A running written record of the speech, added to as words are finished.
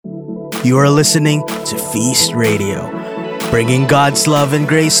You are listening to Feast Radio, bringing God's love and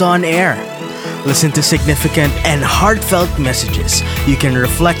grace on air. Listen to significant and heartfelt messages you can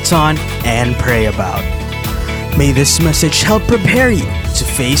reflect on and pray about. May this message help prepare you to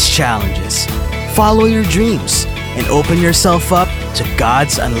face challenges, follow your dreams, and open yourself up to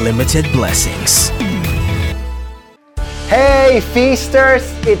God's unlimited blessings. Hey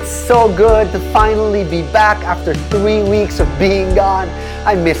Feasters! It's so good to finally be back after 3 weeks of being gone.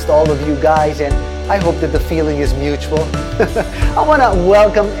 I missed all of you guys and I hope that the feeling is mutual. I want to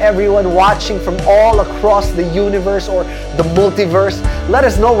welcome everyone watching from all across the universe or the multiverse. Let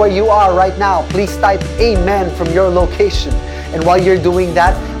us know where you are right now. Please type Amen from your location. And while you're doing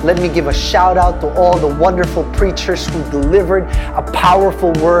that, let me give a shout out to all the wonderful preachers who delivered a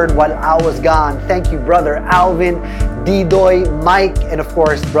powerful word while I was gone. Thank you, Brother Alvin, Didoy, Mike, and of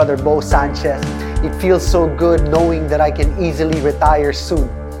course, Brother Bo Sanchez. It feels so good knowing that I can easily retire soon.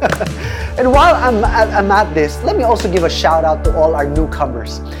 And while I'm at this, let me also give a shout out to all our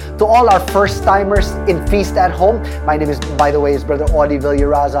newcomers, to all our first timers in Feast at Home. My name is, by the way, is Brother Audie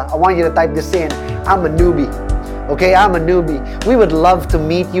Villaraza. I want you to type this in. I'm a newbie. Okay, I'm a newbie. We would love to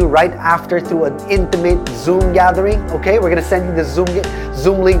meet you right after through an intimate Zoom gathering. Okay, we're gonna send you the Zoom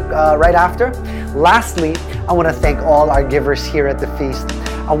link right after. Lastly, I want to thank all our givers here at the Feast.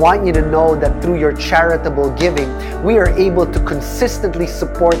 I want you to know that through your charitable giving, we are able to consistently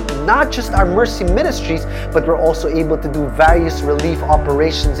support not just our mercy ministries, but we're also able to do various relief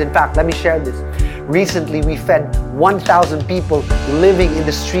operations. In fact, let me share this. Recently, we fed 1,000 people living in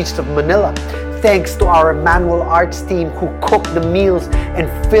the streets of Manila. Thanks to our Manual Arts team who cooked the meals and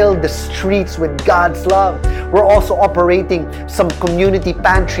filled the streets with God's love. We're also operating some community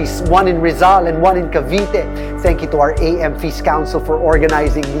pantries, one in Rizal and one in Cavite. Thank you to our AM Feast Council for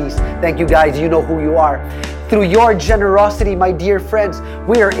organizing these. Thank you guys, you know who you are. Through your generosity, my dear friends,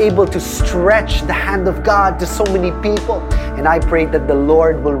 we are able to stretch the hand of God to so many people. And I pray that the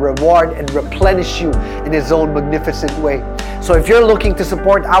Lord will reward and replenish you in His own magnificent way. So if you're looking to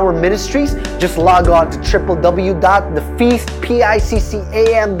support our ministries, just log on to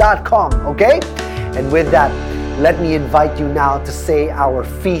www.thefeastpiccam.com, okay? And with that, let me invite you now to say our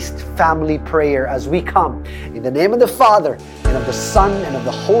Feast family prayer as we come. In the name of the Father, and of the Son, and of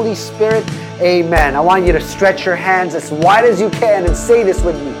the Holy Spirit, amen. I want you to stretch your hands as wide as you can and say this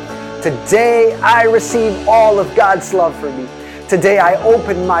with me. Today, I receive all of God's love for me. Today, I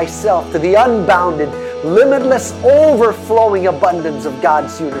open myself to the unbounded, limitless, overflowing abundance of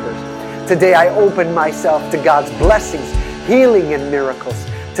God's universe. Today, I open myself to God's blessings, healing, and miracles.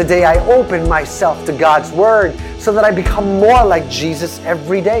 Today, I open myself to God's Word so that I become more like Jesus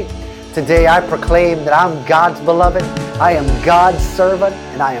every day. Today, I proclaim that I'm God's beloved, I am God's servant,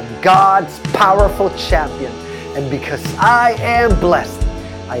 and I am God's powerful champion. And because I am blessed,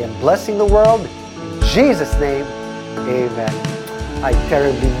 I am blessing the world. In Jesus' name, amen. I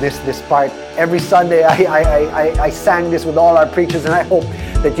terribly miss this part. Every Sunday, I sang this with all our preachers, and I hope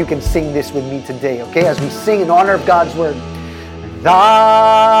that you can sing this with me today, okay? As we sing in honor of God's Word.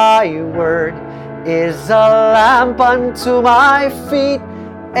 Thy Word is a lamp unto my feet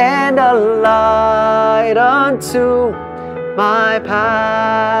and a light unto my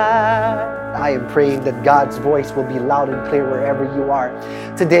path. I am praying that God's voice will be loud and clear wherever you are.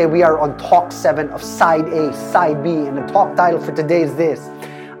 Today we are on Talk 7 of Side A, Side B, and the talk title for today is this: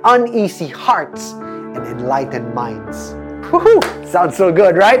 Uneasy Hearts and Enlightened Minds. Woohoo! Sounds so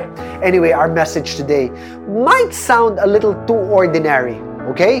good, right? Anyway, our message today might sound a little too ordinary,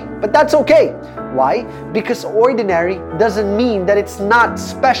 okay? But that's okay. Why? Because ordinary doesn't mean that it's not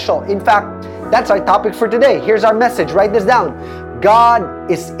special. In fact, that's our topic for today. Here's our message. Write this down. God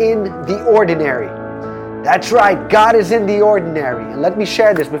is in the ordinary. That's right. God is in the ordinary. And let me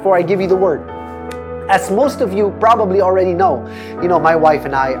share this before I give you the word. As most of you probably already know, my wife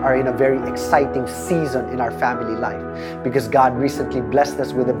and I are in a very exciting season in our family life because God recently blessed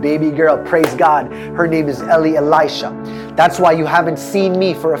us with a baby girl. Praise God. Her name is Ellie Elisha. That's why you haven't seen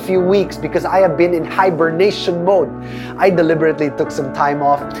me for a few weeks, because I have been in hibernation mode. I deliberately took some time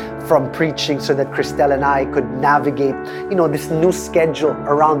off from preaching so that Christelle and I could navigate, this new schedule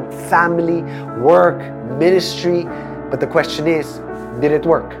around family, work, ministry. But the question is, did it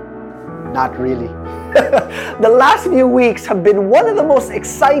work? Not really. The last few weeks have been one of the most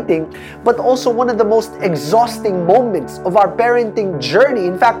exciting, but also one of the most exhausting moments of our parenting journey.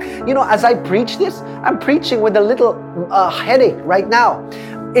 In fact, as I preach this, I'm preaching with a little headache right now.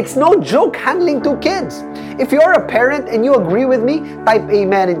 It's no joke handling 2 kids. If you're a parent and you agree with me, type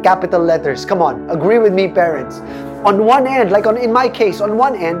amen in capital letters. Come on, agree with me, parents. On one end, in my case, on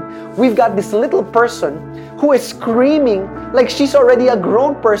one end, we've got this little person who is screaming like she's already a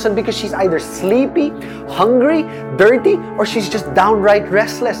grown person because she's either sleepy, hungry, dirty, or she's just downright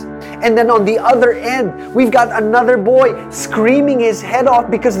restless. And then on the other end, we've got another boy screaming his head off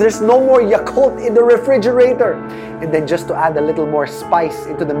because there's no more Yakult in the refrigerator. And then just to add a little more spice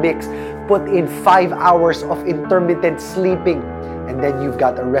into the mix, put in 5 hours of intermittent sleeping. And then you've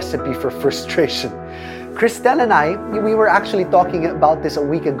got a recipe for frustration. Christelle and I, we were actually talking about this a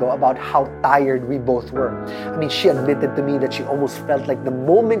week ago, about how tired we both were. I mean, she admitted to me that she almost felt like the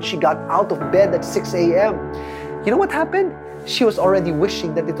moment she got out of bed at 6 a.m., you know what happened? She was already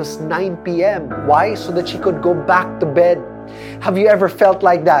wishing that it was 9 p.m. Why? So that she could go back to bed. Have you ever felt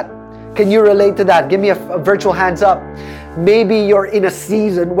like that? Can you relate to that? Give me a virtual hands up. Maybe you're in a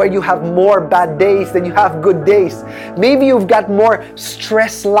season where you have more bad days than you have good days. Maybe you've got more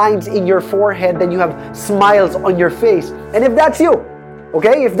stress lines in your forehead than you have smiles on your face. And if that's you,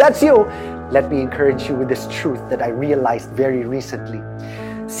 okay, if that's you, let me encourage you with this truth that I realized very recently.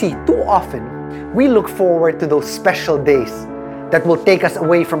 See, too often, we look forward to those special days that will take us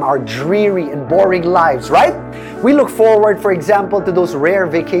away from our dreary and boring lives, right? We look forward, for example, to those rare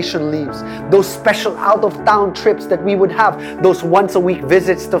vacation leaves, those special out-of-town trips that we would have, those once-a-week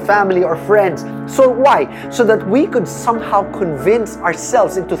visits to family or friends. So why? So that we could somehow convince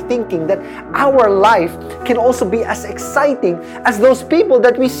ourselves into thinking that our life can also be as exciting as those people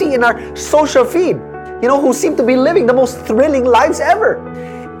that we see in our social feed, who seem to be living the most thrilling lives ever.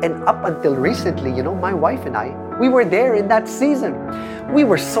 And up until recently, my wife and I, we were there in that season. We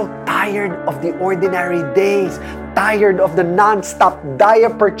were so tired of the ordinary days, tired of the non-stop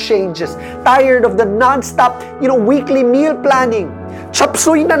diaper changes, tired of the non-stop, weekly meal planning. Chop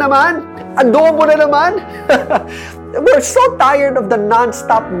suey na naman, adobo na naman. We're so tired of the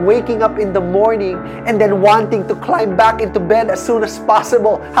non-stop waking up in the morning and then wanting to climb back into bed as soon as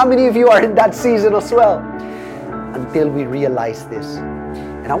possible. How many of you are in that season as well? Until we realize this.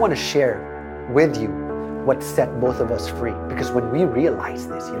 And I want to share with you what set both of us free. Because when we realized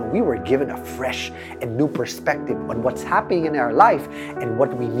this, we were given a fresh and new perspective on what's happening in our life and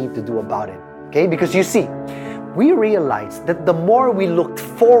what we need to do about it. Okay? Because you see, we realized that the more we looked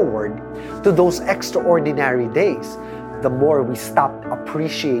forward to those extraordinary days, the more we stopped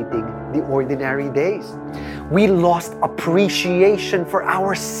appreciating the ordinary days. We lost appreciation for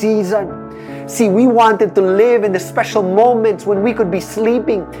our season. See, we wanted to live in the special moments when we could be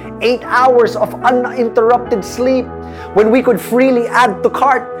sleeping 8 hours of uninterrupted sleep, when we could freely add to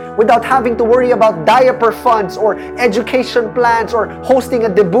cart without having to worry about diaper funds or education plans or hosting a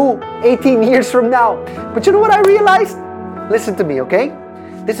debut 18 years from now. But you know what I realized? Listen to me, okay?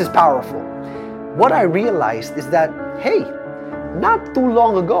 This is powerful. What I realized is that, hey, not too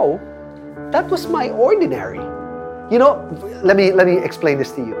long ago, that was my ordinary. Let me explain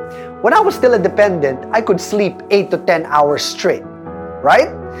this to you. When I was still a dependent, I could sleep 8 to 10 hours straight, right?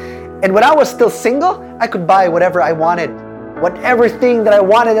 And when I was still single, I could buy whatever I wanted, whatever thing that I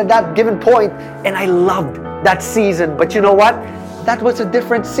wanted at that given point, and I loved that season. But you know what? That was a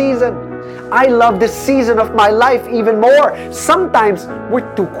different season. I love this season of my life even more. Sometimes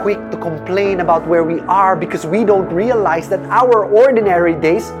we're too quick to complain about where we are because we don't realize that our ordinary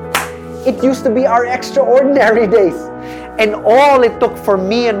days, it used to be our extraordinary days. And all it took for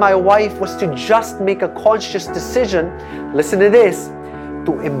me and my wife was to just make a conscious decision, listen to this,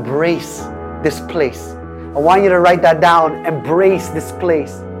 to embrace this place. I want you to write that down, embrace this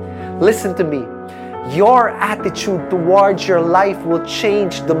place. Listen to me. Your attitude towards your life will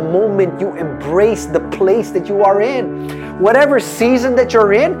change the moment you embrace the place that you are in. Whatever season that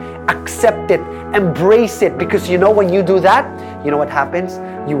you're in, accept it, embrace it, because when you do that, you know what happens?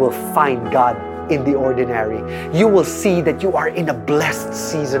 You will find God in the ordinary. You will see that you are in a blessed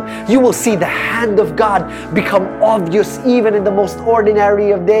season. You will see the hand of God become obvious even in the most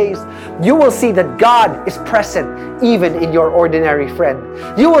ordinary of days. You will see that God is present even in your ordinary friend.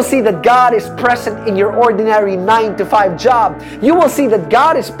 You will see that God is present in your ordinary 9-to-5 job. You will see that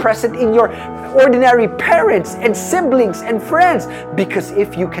God is present in your ordinary parents and siblings and friends. Because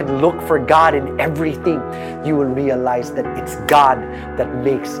if you can look for God in everything, you will realize that it's God that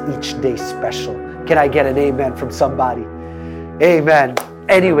makes each day special. Can I get an amen from somebody? Amen.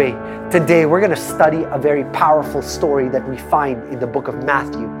 Anyway, today we're going to study a very powerful story that we find in the book of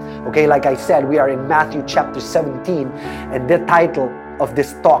Matthew. Okay, like I said, we are in Matthew chapter 17, and the title of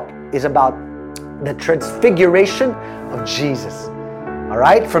this talk is about the transfiguration of Jesus. All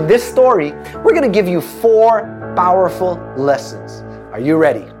right, from this story, we're going to give you 4 powerful lessons. Are you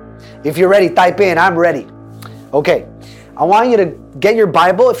ready? If you're ready, type in, I'm ready. Okay, I want you to get your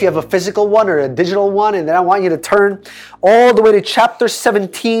Bible, if you have a physical one or a digital one, and then I want you to turn all the way to chapter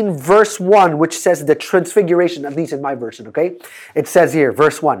 17, verse 1, which says the transfiguration, at least in my version, okay? It says here,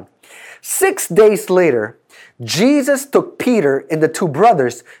 verse 1. 6 days later, Jesus took Peter and the two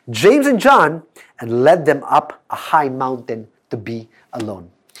brothers, James and John, and led them up a high mountain to be alone.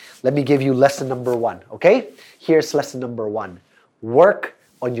 Let me give you lesson number 1, okay? Here's lesson number 1. Work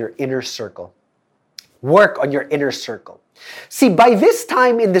on your inner circle. Work on your inner circle. See, by this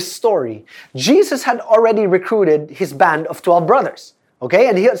time in this story, Jesus had already recruited his band of 12 brothers. Okay,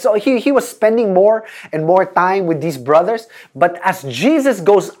 and he was spending more and more time with these brothers. But as Jesus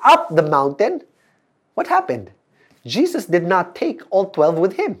goes up the mountain, what happened? Jesus did not take all 12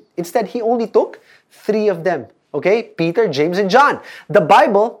 with him. Instead, he only took 3 of them. Okay, Peter, James, and John. The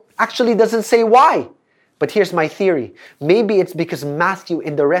Bible actually doesn't say why. But here's my theory. Maybe it's because Matthew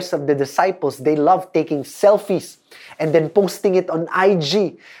and the rest of the disciples, they love taking selfies and then posting it on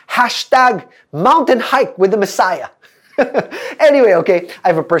IG. Hashtag mountain hike with the Messiah. Anyway, okay, I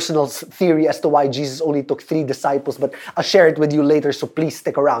have a personal theory as to why Jesus only took 3 disciples, but I'll share it with you later, so please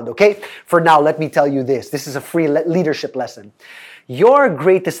stick around, okay? For now, let me tell you this. This is a free leadership lesson. Your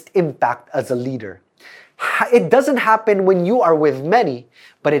greatest impact as a leader, it doesn't happen when you are with many,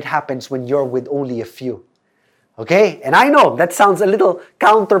 but it happens when you're with only a few. Okay? And I know that sounds a little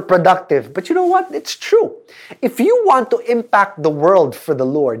counterproductive, but you know what? It's true. If you want to impact the world for the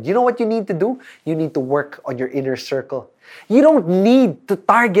Lord, you know what you need to do? You need to work on your inner circle. You don't need to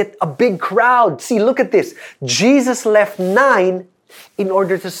target a big crowd. See, look at this. Jesus left 9 in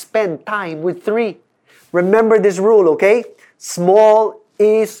order to spend time with 3. Remember this rule, okay? Small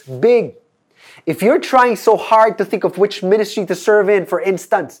is big. If you're trying so hard to think of which ministry to serve in, for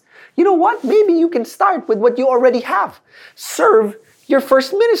instance, you know what? Maybe you can start with what you already have. Serve your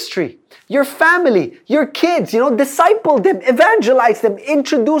first ministry, your family, your kids, disciple them, evangelize them,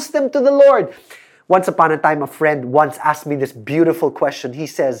 introduce them to the Lord. Once upon a time, a friend once asked me this beautiful question. He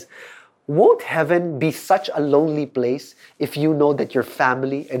says, won't heaven be such a lonely place if you know that your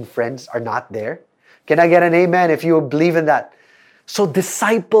family and friends are not there? Can I get an amen if you believe in that? So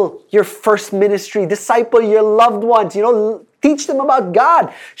disciple your first ministry, disciple your loved ones, teach them about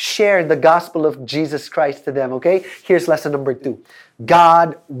God. Share the gospel of Jesus Christ to them, okay? Here's lesson number 2.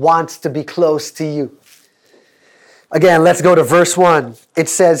 God wants to be close to you. Again, let's go to verse 1. It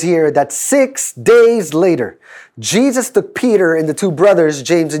says here that 6 days later, Jesus took Peter and the two brothers,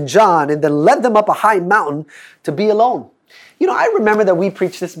 James and John, and then led them up a high mountain to be alone. I remember that we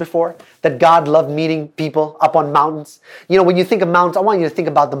preached this before, that God loved meeting people up on mountains. When you think of mountains, I want you to think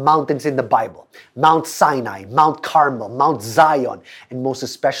about the mountains in the Bible. Mount Sinai, Mount Carmel, Mount Zion, and most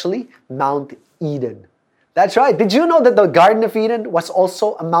especially, Mount Eden. That's right. Did you know that the Garden of Eden was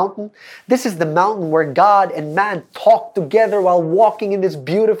also a mountain? This is the mountain where God and man talked together while walking in this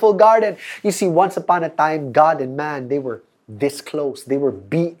beautiful garden. You see, once upon a time, God and man, they were this close. They were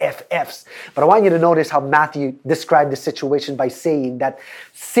BFFs. But I want you to notice how Matthew described the situation by saying that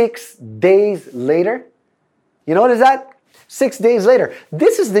 6 days later, you notice that? 6 days later.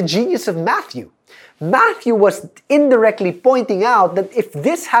 This is the genius of Matthew. Matthew was indirectly pointing out that if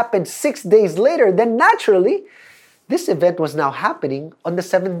this happened 6 days later, then naturally, this event was now happening on the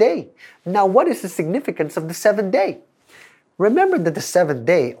 7th day. Now, what is the significance of the 7th day? Remember that the 7th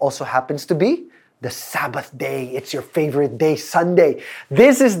day also happens to be the Sabbath day. It's your favorite day, Sunday.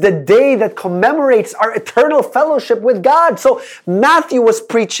 This is the day that commemorates our eternal fellowship with God. So Matthew was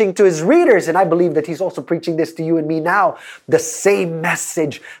preaching to his readers, and I believe that he's also preaching this to you and me now, the same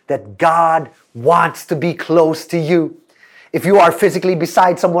message that God wants to be close to you. If you are physically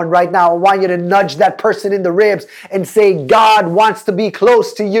beside someone right now, I want you to nudge that person in the ribs and say, God wants to be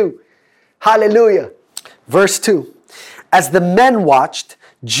close to you. Hallelujah. Verse 2. As the men watched,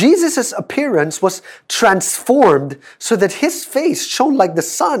 Jesus' appearance was transformed so that his face shone like the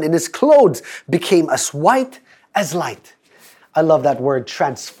sun and his clothes became as white as light. I love that word,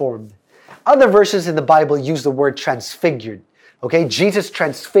 transformed. Other verses in the Bible use the word transfigured. Okay, Jesus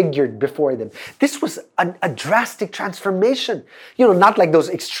transfigured before them. This was a drastic transformation. Not like those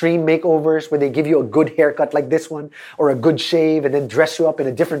extreme makeovers where they give you a good haircut like this one or a good shave and then dress you up in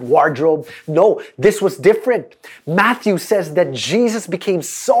a different wardrobe. No, this was different. Matthew says that Jesus became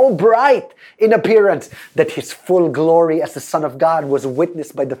so bright in appearance that his full glory as the Son of God was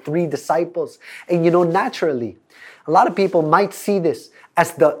witnessed by the 3 disciples. And naturally, a lot of people might see this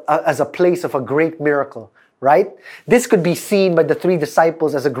as a place of a great miracle. Right? This could be seen by the 3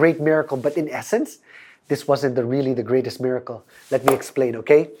 disciples as a great miracle, but in essence, this wasn't really the greatest miracle. Let me explain,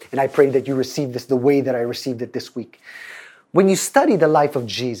 okay? And I pray that you receive this the way that I received it this week. When you study the life of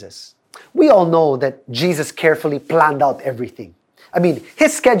Jesus, We all know that Jesus carefully planned out everything. I mean,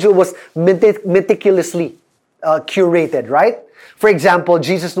 his schedule was meticulously curated, right? For example,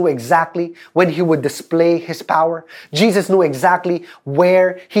 Jesus knew exactly when he would display his power. Jesus knew exactly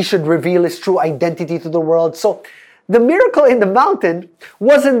where he should reveal his true identity to the world. So the miracle in the mountain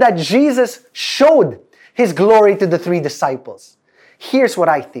wasn't that Jesus showed his glory to the 3 disciples. Here's what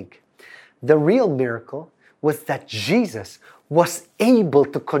I think. The real miracle was that Jesus was able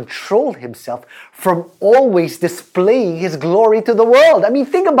to control himself from always displaying his glory to the world. I mean,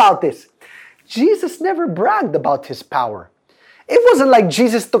 think about this. Jesus never bragged about his power. It wasn't like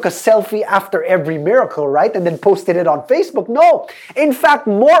Jesus took a selfie after every miracle, right? And then posted it on Facebook. No. In fact,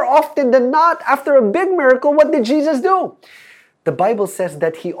 more often than not, after a big miracle, what did Jesus do? The Bible says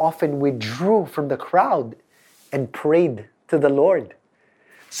that he often withdrew from the crowd and prayed to the Lord.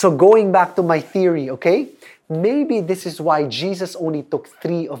 So going back to my theory, okay? Maybe this is why Jesus only took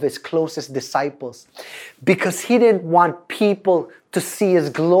 3 of his closest disciples. Because he didn't want people to see his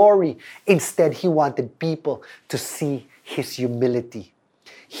glory. Instead, he wanted people to see his humility.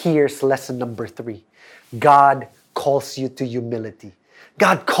 Here's lesson number 3. God calls you to humility.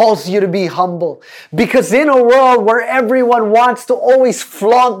 God calls you to be humble. Because in a world where everyone wants to always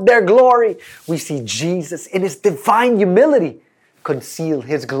flaunt their glory, we see Jesus in his divine humility conceal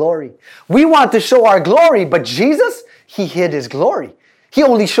his glory. We want to show our glory, but Jesus, he hid his glory. He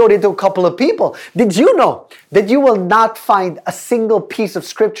only showed it to a couple of people. Did you know that you will not find a single piece of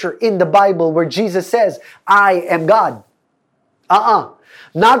scripture in the Bible where Jesus says, I am God?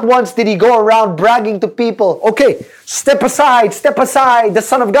 Not once did he go around bragging to people, okay, step aside, the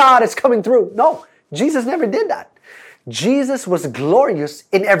Son of God is coming through. No, Jesus never did that. Jesus was glorious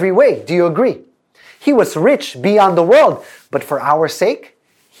in every way. Do you agree? He was rich beyond the world, but for our sake,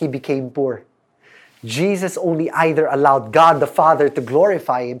 he became poor. Jesus only either allowed God the Father to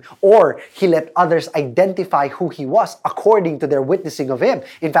glorify him or he let others identify who he was according to their witnessing of him.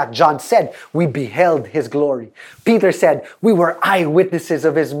 In fact, John said, we beheld his glory. Peter said, we were eyewitnesses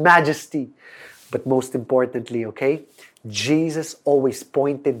of his majesty. But most importantly, okay, Jesus always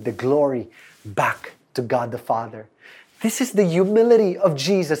pointed the glory back to God the Father. This is the humility of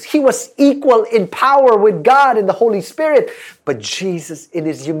Jesus. He was equal in power with God and the Holy Spirit. But Jesus, in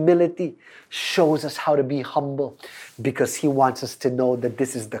his humility, shows us how to be humble because he wants us to know that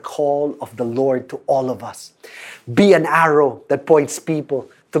this is the call of the Lord to all of us. Be an arrow that points people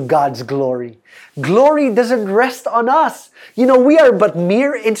to God's glory. Glory doesn't rest on us. You know, we are but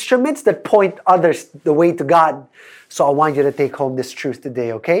mere instruments that point others the way to God. So I want you to take home this truth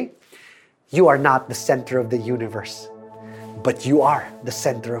today, okay? You are not the center of the universe, but you are the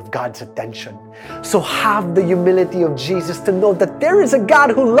center of God's attention. So have the humility of Jesus to know that there is a God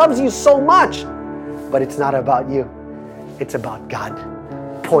who loves you so much. But it's not about you. It's about God.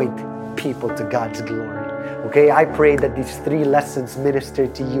 Point people to God's glory. Okay, I pray that these 3 lessons minister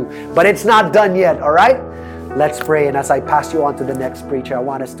to you. But it's not done yet, all right? Let's pray. And as I pass you on to the next preacher, I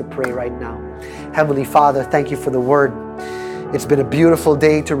want us to pray right now. Heavenly Father, thank you for the word. It's been a beautiful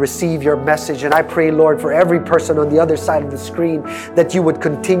day to receive your message. And I pray, Lord, for every person on the other side of the screen, that you would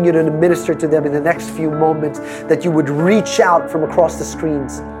continue to minister to them in the next few moments, that you would reach out from across the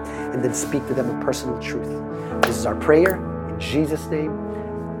screens and then speak to them a personal truth. This is our prayer. In Jesus' name,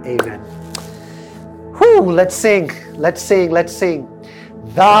 amen. Whew, let's sing.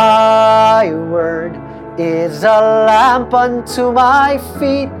 Thy word is a lamp unto my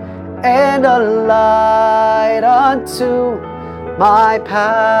feet and a light unto my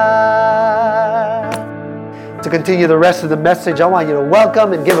path. To continue the rest of the message, I want you to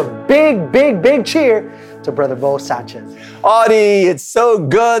welcome and give a big cheer to Brother Bo Sanchez. Audie, it's so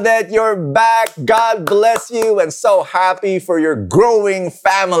good that you're back. God bless you, and so happy for your growing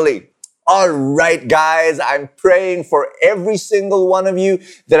family. All right, guys, I'm praying for every single one of you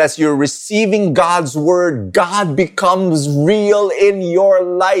that as you're receiving God's word, God becomes real in your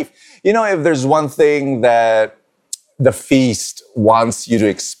life. You know, if there's one thing that the feast wants you to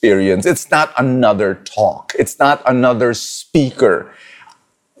experience, it's not another talk. It's not another speaker.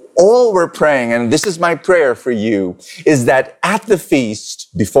 All we're praying, and this is my prayer for you, is that at the feast,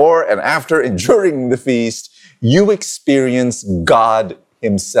 before and after and during the feast, you experience God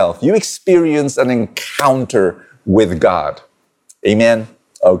himself. You experience an encounter with God. Amen?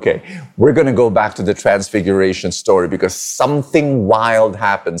 Okay, we're going to go back to the Transfiguration story because something wild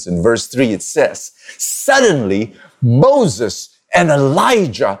happens. In verse 3, it says, suddenly Moses and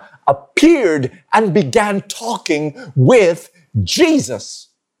Elijah appeared and began talking with Jesus.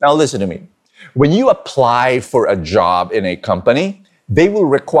 Now listen to me. When you apply for a job in a company, they will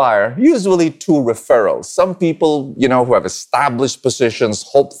require usually 2 referrals. Some people, who have established positions,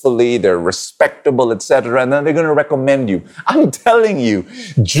 hopefully they're respectable, etc., and then they're going to recommend you. I'm telling you,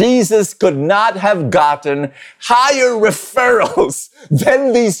 Jesus could not have gotten higher referrals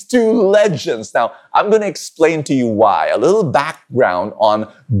than these 2 legends. Now, I'm going to explain to you why. A little background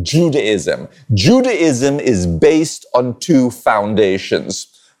on Judaism. Judaism is based on 2 foundations: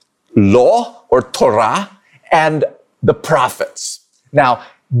 law or Torah and the prophets. Now,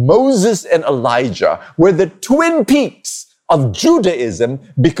 Moses and Elijah were the twin peaks of Judaism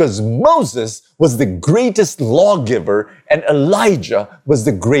because Moses was the greatest lawgiver and Elijah was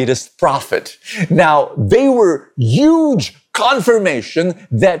the greatest prophet. Now, they were huge confirmation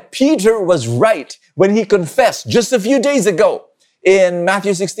that Peter was right when he confessed just a few days ago in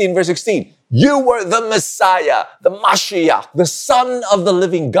Matthew 16, verse 16, "You were the Messiah, the Mashiach, the Son of the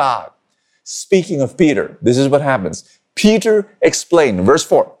living God." Speaking of Peter, this is what happens. Peter explained, verse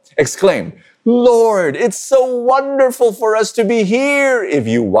 4, exclaimed, "Lord, it's so wonderful for us to be here. If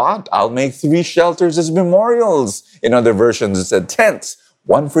you want, I'll make 3 shelters as memorials." In other versions, it said tents,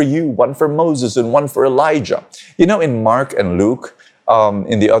 1 for you, 1 for Moses, and 1 for Elijah. In Mark and Luke,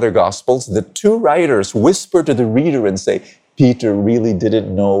 in the other Gospels, the 2 writers whisper to the reader and say, Peter really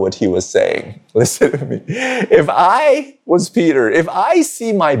didn't know what he was saying. Listen to me. If I was Peter, if I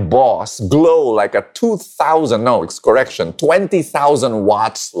see my boss glow like a 20,000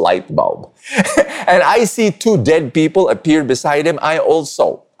 watts light bulb, and I see 2 dead people appear beside him, I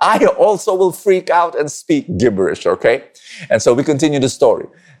also will freak out and speak gibberish, okay? And so we continue the story.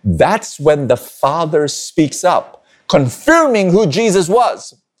 That's when the Father speaks up, confirming who Jesus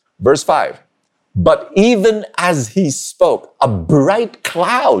was. Verse 5. But even as he spoke, a bright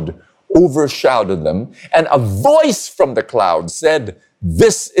cloud overshadowed them, and a voice from the cloud said,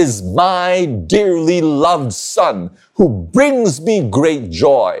 "This is my dearly loved Son, who brings me great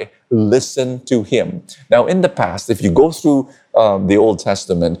joy. Listen to him." Now, in the past, if you go through the Old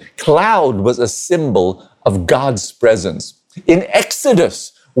Testament, cloud was a symbol of God's presence. In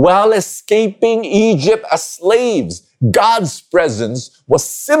Exodus, while escaping Egypt as slaves, God's presence was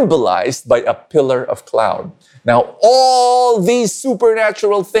symbolized by a pillar of cloud. Now, all these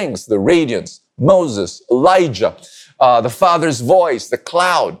supernatural things, the radiance, Moses, Elijah, the Father's voice, the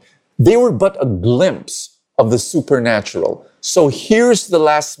cloud, they were but a glimpse of the supernatural. So here's the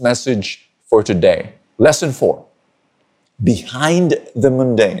last message for today. Lesson 4. Behind the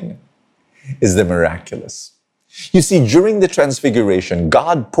mundane is the miraculous. You see, during the Transfiguration,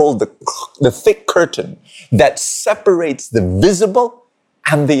 God pulled the thick curtain that separates the visible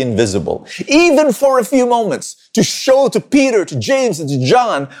and the invisible, even for a few moments, to show to Peter, to James, and to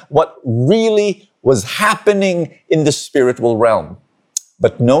John what really was happening in the spiritual realm.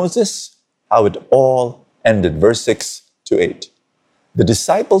 But notice how it all ended, verse 6 to 8. The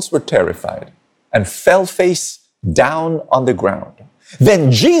disciples were terrified and fell face down on the ground.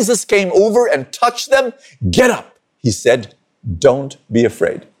 Then Jesus came over and touched them. "Get up," he said. "Don't be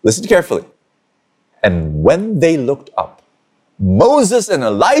afraid." Listen carefully. And when they looked up, Moses and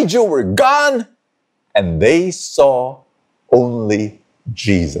Elijah were gone, and they saw only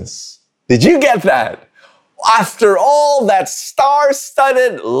Jesus. Did you get that? After all that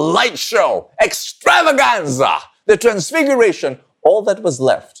star-studded light show, extravaganza, the Transfiguration, all that was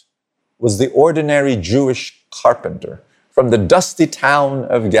left was the ordinary Jewish carpenter from the dusty town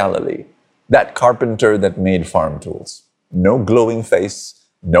of Galilee, that carpenter that made farm tools. No glowing face,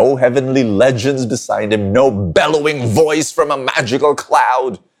 no heavenly legends beside him, no bellowing voice from a magical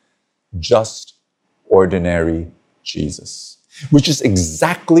cloud, just ordinary Jesus, which is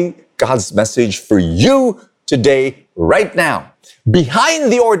exactly God's message for you today, right now.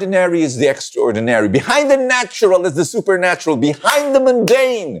 Behind the ordinary is the extraordinary. Behind the natural is the supernatural. Behind the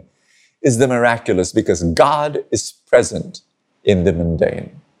mundane is the miraculous, because God is present in the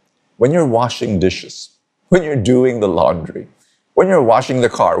mundane. When you're washing dishes, when you're doing the laundry, when you're washing the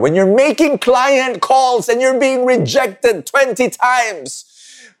car, when you're making client calls and you're being rejected 20 times,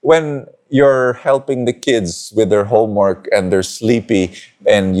 when you're helping the kids with their homework and they're sleepy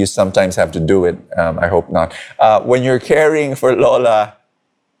and you sometimes have to do it, I hope not. When you're caring for Lola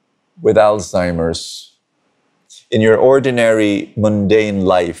with Alzheimer's, in your ordinary, mundane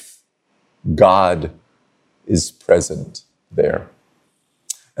life, God is present there.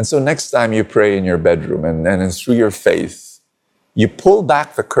 And so next time you pray in your bedroom and through your faith, you pull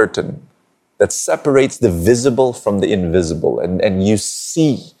back the curtain that separates the visible from the invisible, and you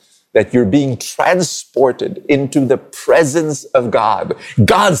see that you're being transported into the presence of God,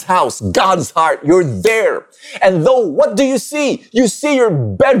 God's house, God's heart. You're there. And though, what do you see? You see your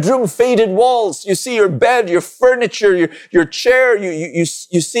bedroom faded walls. You see your bed, your furniture, your chair. You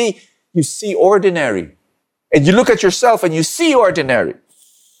see ordinary. And you look at yourself and you see ordinary.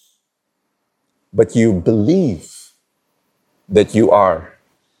 But you believe that you are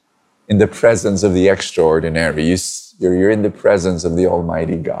in the presence of the extraordinary. You're in the presence of the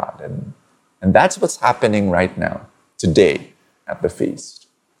Almighty God. And that's what's happening right now, today, at the feast.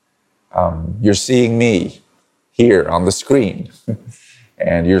 You're seeing me here on the screen.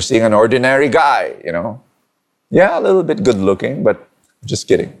 And you're seeing an ordinary guy, you know. Yeah, a little bit good looking, but just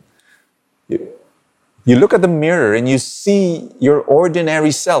kidding. You look at the mirror and you see your ordinary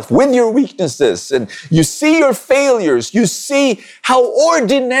self with your weaknesses, and you see your failures. You see how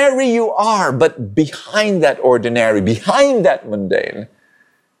ordinary you are, but behind that ordinary, behind that mundane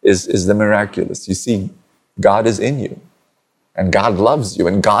is the miraculous. You see, God is in you, and God loves you,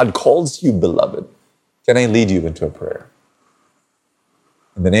 and God calls you beloved. Can I lead you into a prayer?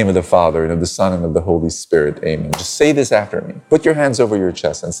 In the name of the Father, and of the Son, and of the Holy Spirit, amen. Just say this after me. Put your hands over your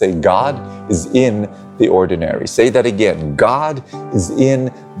chest and say, God is in the ordinary. Say that again. God is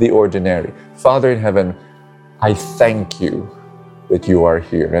in the ordinary. Father in heaven, I thank you that you are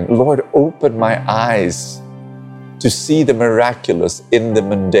here. And Lord, open my eyes to see the miraculous in the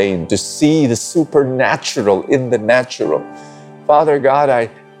mundane, to see the supernatural in the natural. Father God,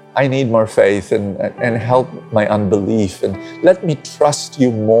 I need more faith and help my unbelief, and let me trust you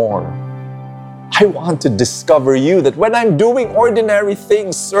more. I want to discover you, that when I'm doing ordinary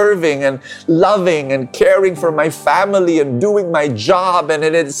things, serving and loving and caring for my family and doing my job, and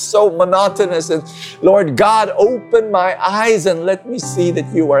it is so monotonous, and Lord God, open my eyes and let me see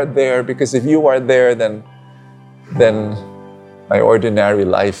that you are there, because if you are there, then my ordinary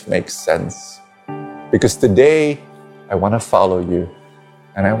life makes sense. Because today, I want to follow you.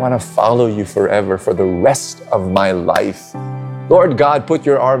 And I want to follow you forever for the rest of my life. Lord God, put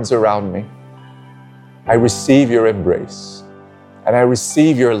your arms around me. I receive your embrace. And I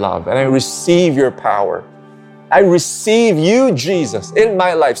receive your love. And I receive your power. I receive you, Jesus, in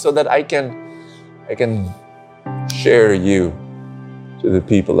my life so that I can share you to the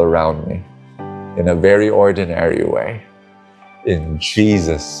people around me in a very ordinary way. In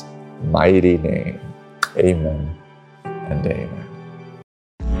Jesus' mighty name, amen and amen.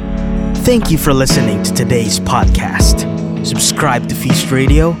 Thank you for listening to today's podcast. Subscribe to Feast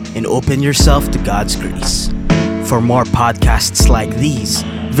Radio and open yourself to God's grace. For more podcasts like these,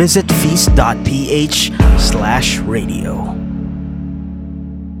 visit feast.ph/radio.